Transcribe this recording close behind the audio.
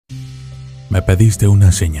Me pediste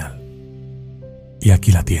una señal, y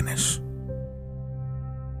aquí la tienes.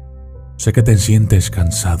 Sé que te sientes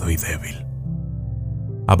cansado y débil,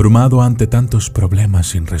 abrumado ante tantos problemas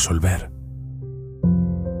sin resolver.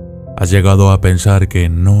 Has llegado a pensar que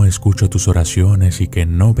no escucho tus oraciones y que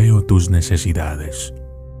no veo tus necesidades.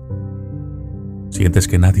 Sientes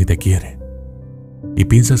que nadie te quiere y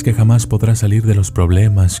piensas que jamás podrás salir de los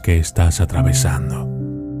problemas que estás atravesando.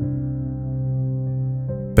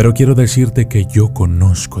 Pero quiero decirte que yo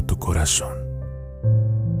conozco tu corazón.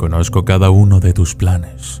 Conozco cada uno de tus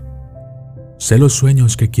planes. Sé los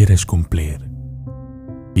sueños que quieres cumplir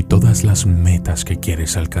y todas las metas que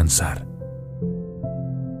quieres alcanzar.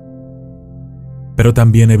 Pero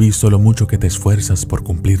también he visto lo mucho que te esfuerzas por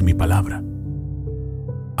cumplir mi palabra.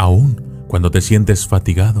 Aún cuando te sientes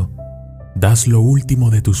fatigado, das lo último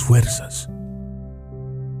de tus fuerzas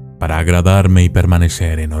para agradarme y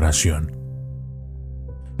permanecer en oración.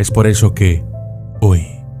 Es por eso que hoy,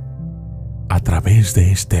 a través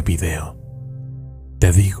de este video,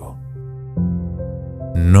 te digo,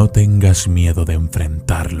 no tengas miedo de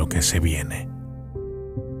enfrentar lo que se viene.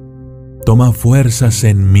 Toma fuerzas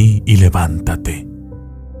en mí y levántate,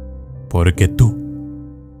 porque tú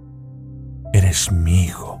eres mi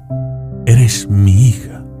hijo, eres mi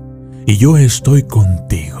hija, y yo estoy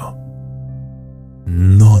contigo.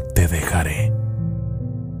 No te dejaré,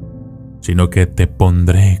 sino que te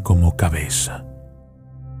pondré como cabeza.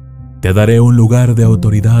 Te daré un lugar de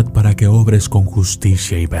autoridad para que obres con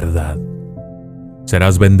justicia y verdad.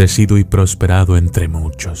 Serás bendecido y prosperado entre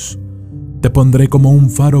muchos. Te pondré como un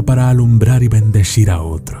faro para alumbrar y bendecir a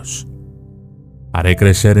otros. Haré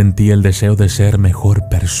crecer en ti el deseo de ser mejor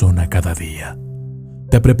persona cada día.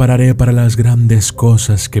 Te prepararé para las grandes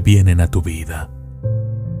cosas que vienen a tu vida.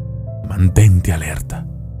 Mantente alerta,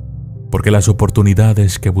 porque las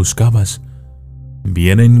oportunidades que buscabas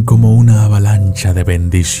vienen como una avalancha de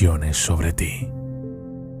bendiciones sobre ti.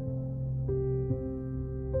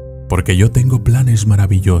 Porque yo tengo planes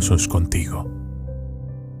maravillosos contigo,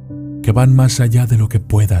 que van más allá de lo que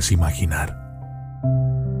puedas imaginar.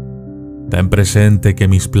 Ten presente que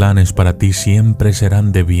mis planes para ti siempre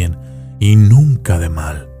serán de bien y nunca de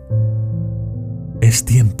mal. Es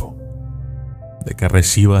tiempo de que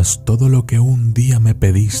recibas todo lo que un día me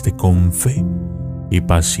pediste con fe y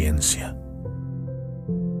paciencia.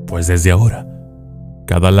 Pues desde ahora,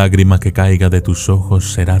 cada lágrima que caiga de tus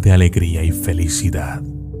ojos será de alegría y felicidad.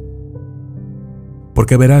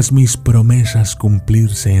 Porque verás mis promesas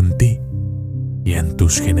cumplirse en ti y en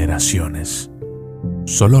tus generaciones.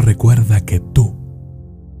 Solo recuerda que tú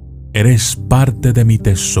eres parte de mi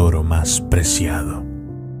tesoro más preciado.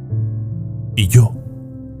 Y yo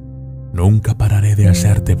nunca pararé de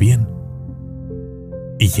hacerte bien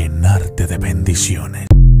y llenarte de bendiciones.